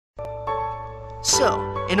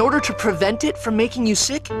So, in order to prevent it from making you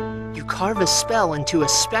sick, you carve a spell into a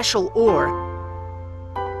special ore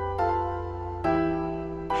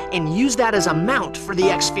and use that as a mount for the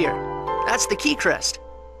X-Sphere. That's the key crest.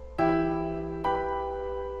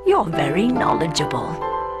 You're very knowledgeable.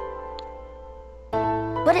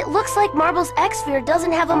 But it looks like Marbel's X-Sphere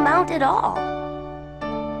doesn't have a mount at all.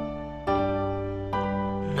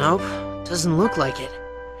 Nope, doesn't look like it.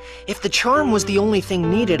 If the charm was the only thing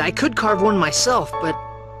needed, I could carve one myself, but...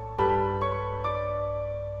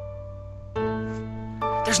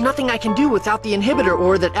 there's nothing I can do without the inhibitor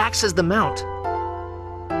ore that acts as the mount.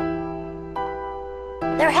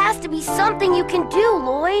 There has to be something you can do,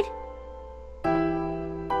 Lloyd.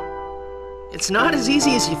 It's not as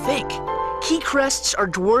easy as you think. Key crests are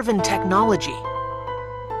dwarven technology.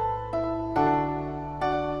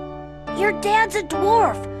 Your dad's a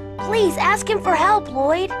dwarf. Please ask him for help,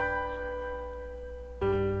 Lloyd.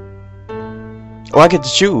 Oh, I get to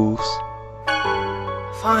choose.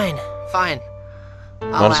 Fine.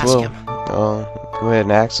 I'll Might as ask well. him. Go ahead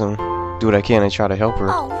and ask him. Do what I can and try to help her.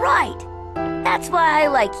 All right. That's why I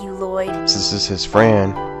like you, Lloyd. Since this is his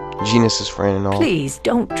friend. Genus's friend and all. Please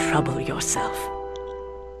don't trouble yourself.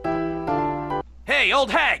 Hey,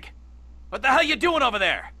 old hag! What the hell you doing over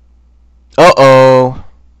there? Uh-oh.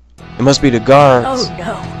 It must be the guards. Oh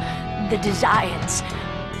no, the Desires.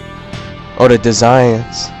 Oh, the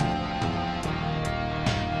designs.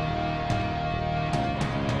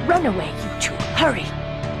 Run away, you two. Hurry.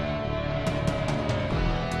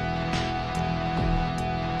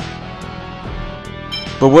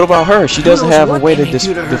 But what about her? She Who doesn't knows have a what way they to may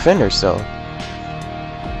do to her. defend herself.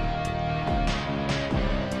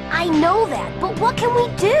 I know that, but what can we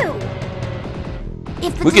do?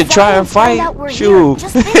 If the We can try and Desires find fight. out we're Shoot. here,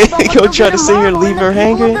 just think about what Go they'll try do to sit here and Marbel leave and her the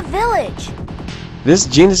people hanging? of the village. This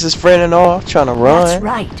Genus's friend and all trying to run. That's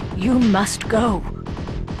right. You must go.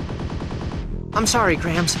 I'm sorry,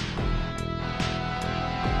 Grams.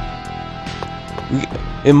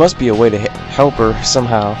 It must be a way to help her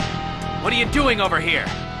somehow. What are you doing over here?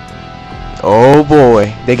 Oh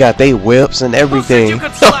boy, they got they whips and Who said everything. you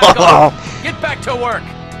could slack off? Get back to work.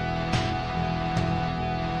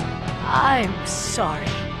 I'm sorry.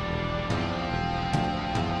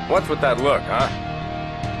 What's with that look, huh?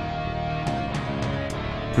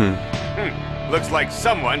 Looks like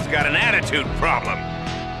someone's got an attitude problem.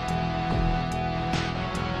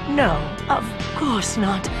 No, of course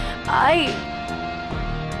not.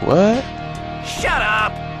 What? Shut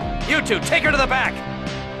up! You two, take her to the back.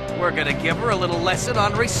 We're gonna give her a little lesson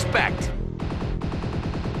on respect.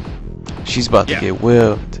 She's about to get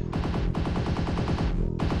whipped.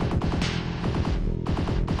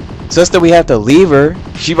 It's that we have to leave her.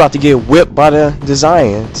 She about to get whipped by the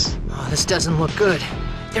Desires. Oh, this doesn't look good.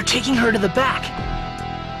 They're taking her to the back.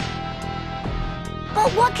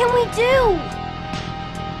 But what can we do?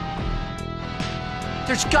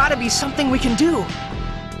 There's gotta be something we can do.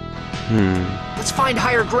 Let's find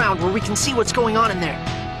higher ground where we can see what's going on in there.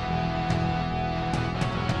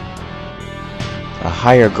 A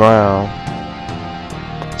higher ground.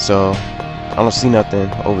 So, I don't see nothing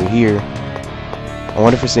over here. I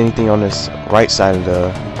wonder if there's anything on this right side of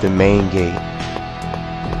the main gate.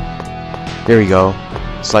 There we go.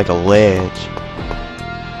 It's like a ledge.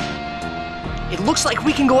 It looks like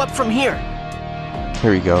we can go up from here.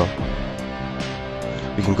 Here we go.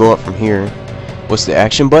 We can go up from here. What's the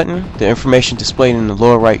action button? The information displayed in the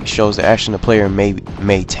lower right shows the action the player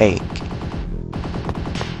may take.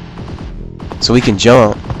 So we can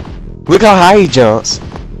jump. Look how high he jumps.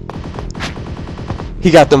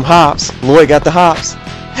 He got them hops. Lloyd got the hops.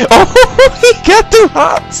 Oh, he got them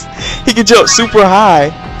hops. He can jump super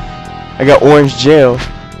high. I got orange gel.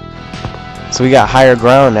 So we got higher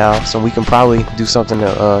ground now. So we can probably do something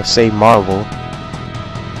to save Marbel.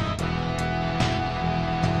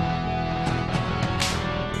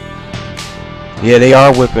 Yeah, they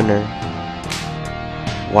are whipping her.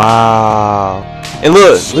 Wow. And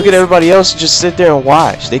look at everybody else just sit there and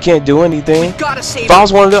watch. They can't do anything. Gotta save If I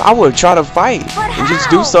was one of them, I would try to fight and just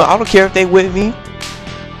do stuff. I don't care if they with me.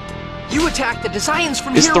 You attack the Desires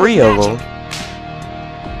from It's here. three with of magic. them.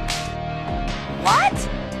 What?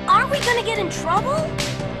 Aren't we gonna get in trouble?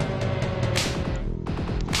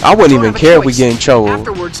 I wouldn't Don't even have a care if we choice. get in trouble.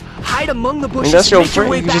 Afterwards, hide among the I bushes. mean, that's and your make your friend.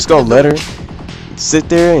 way You can back just to go the let her village. sit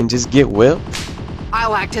there and just get whipped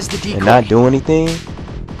I'll act as the decoy. and not do anything.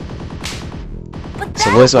 But So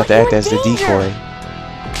that'll Lloyd's about put to you act in as the danger. decoy.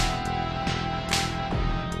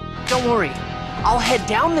 Don't worry. I'll head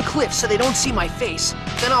down the cliff so they don't see my face.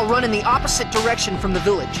 Then I'll run in the opposite direction from the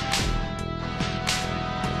village.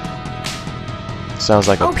 Sounds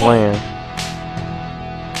like a Okay. plan.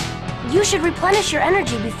 You should replenish your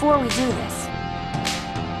energy before we do this.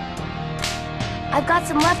 I've got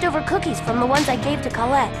some leftover cookies from the ones I gave to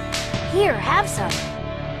Colette. Here, have some.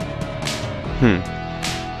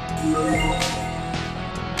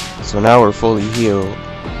 So now we're fully healed.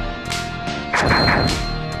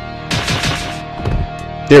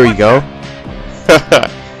 There we go.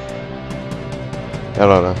 I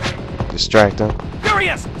don't know. Distract him.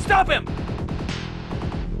 Furious! Stop him!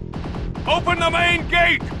 Open the main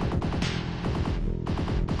gate!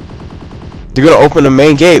 They're gonna open the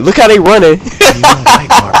main gate. Look how they running.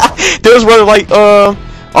 They was running like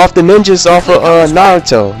off the ninjas off of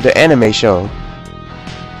Naruto, the anime show.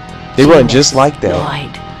 They run just like that.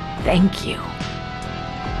 Lloyd, thank you.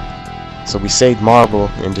 So we saved Marbel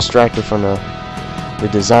and distracted from the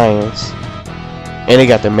designs. And they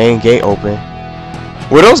got the main gate open.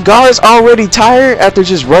 Were those guards already tired after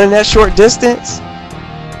just running that short distance?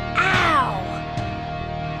 Ow!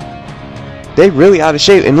 They really out of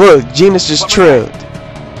shape. And look, Genus just tripped.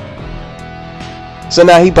 So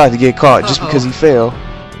now he about to get caught just because he fell.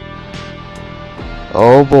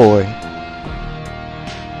 Oh boy.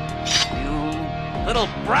 You little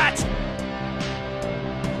brat!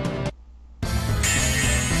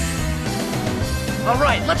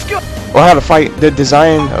 Alright, let's go! Or how to fight the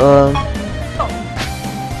design,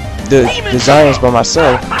 the designs by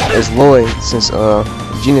myself as Lloyd, since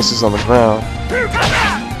Genus is on the ground.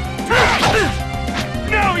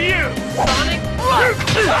 No, you!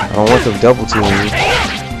 I don't want them double teaming me.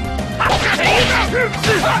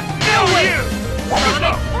 No, you!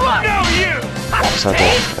 No, you! Just have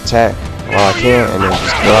to attack while I can and then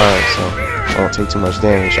just guard, so I don't take too much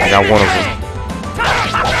damage. I got one of them.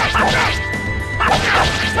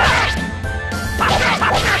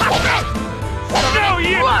 No,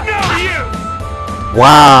 you! No, you!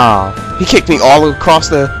 Wow! He kicked me all across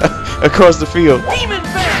the across the field. Demon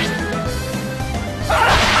fast!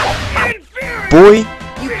 Boy,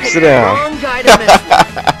 You picked sit the down. wrong guy to mess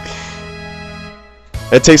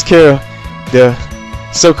That takes care of the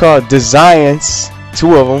so-called designs,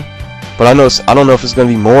 2 of them. But I don't know if it's gonna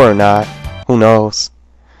be more or not. Who knows?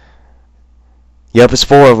 Yep, it's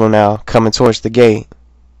 4 of them now coming towards the gate.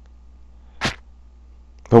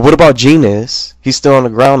 But what about Genus? He's still on the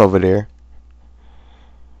ground over there.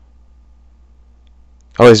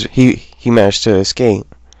 Oh, he managed to escape.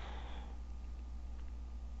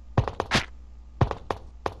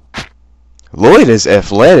 Lloyd is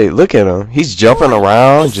athletic. Look at him. He's jumping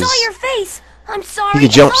around. I Just saw your face. I'm sorry. he can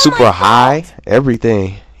jump it's all super my high. fault.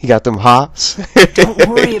 Everything. He got them hops. Don't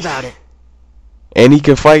worry about it. And he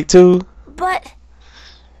can fight too. But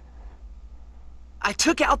I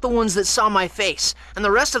took out the ones that saw my face, and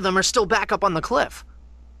the rest of them are still back up on the cliff.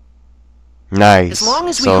 Nice. As long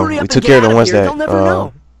as we So hurry up we and took get care of out the of ones here, they'll never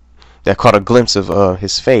know. that caught a glimpse of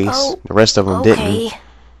his face. Oh, The rest of them okay. didn't.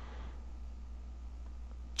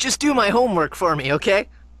 Just do my homework for me, okay?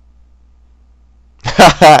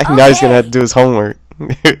 Now he's gonna have to do his homework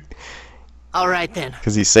Alright then.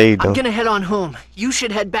 because he saved I'm him. gonna head on home. You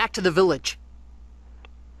should head back to the village.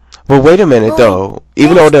 But wait a minute though.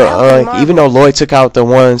 Even though thanks, Lloyd took out the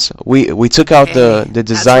ones we took out the Hey,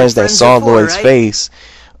 designs that that's what saw friends are for, Lloyd's right?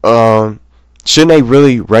 face. Shouldn't they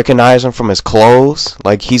really recognize him from his clothes?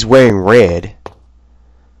 Like he's wearing red.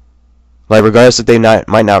 Like regardless if they might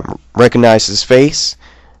not recognize his face,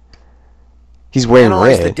 he's wearing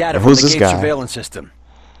Analyze red. the data And from who's the this gate guy? surveillance system.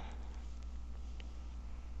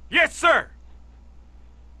 Yes, sir!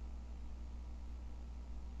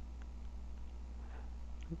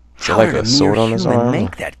 Is it like a sword on his arm?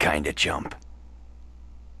 make that kind of jump?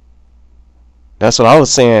 That's what I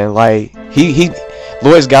was saying. Like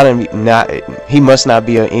Lloyd's gotta be he must not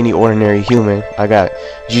be any ordinary human. I got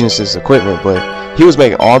Genus's equipment, but he was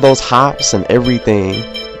making all those hops and everything.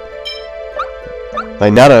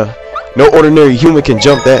 Like no ordinary human can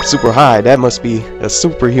jump that super high. That must be a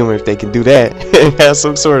superhuman if they can do that and have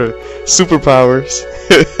some sort of superpowers.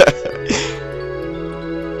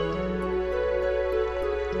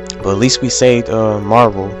 But at least we saved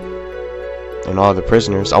Marbel and all the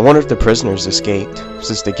prisoners. I wonder if the prisoners escaped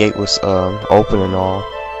since the gate was open and all.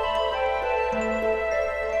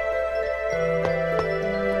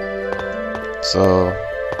 So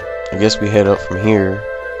I guess we head up from here.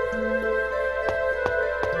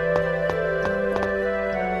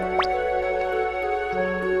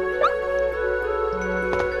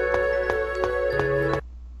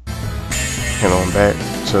 Head on back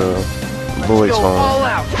to Lloyd's Go home. all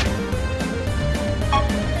out.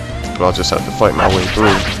 But I'll just have to fight my way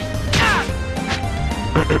through.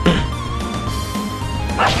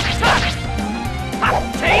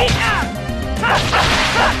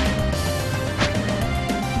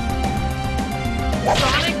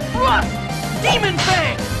 Demon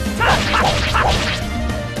Fang!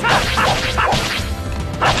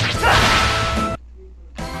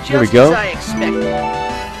 Here we Just go. as I expected.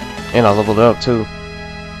 And I leveled up too.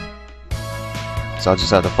 So I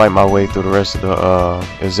just have to fight my way through the rest of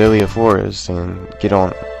the Azalea Forest and get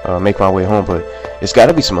on, make my way home. But it's got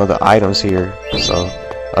to be some other items here, so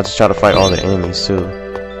I'll just try to fight all the enemies too.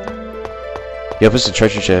 Yep, it's a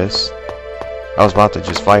treasure chest. I was about to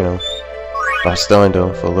just fight him, but I stunned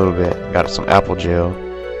him for a little bit. Got some apple gel.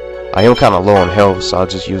 I am kind of low on health, so I'll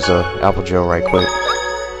just use a apple gel right quick,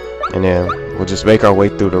 and then we'll just make our way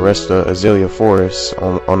through the rest of Azalea Forest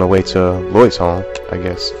on the way to Lloyd's home, I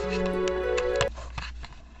guess.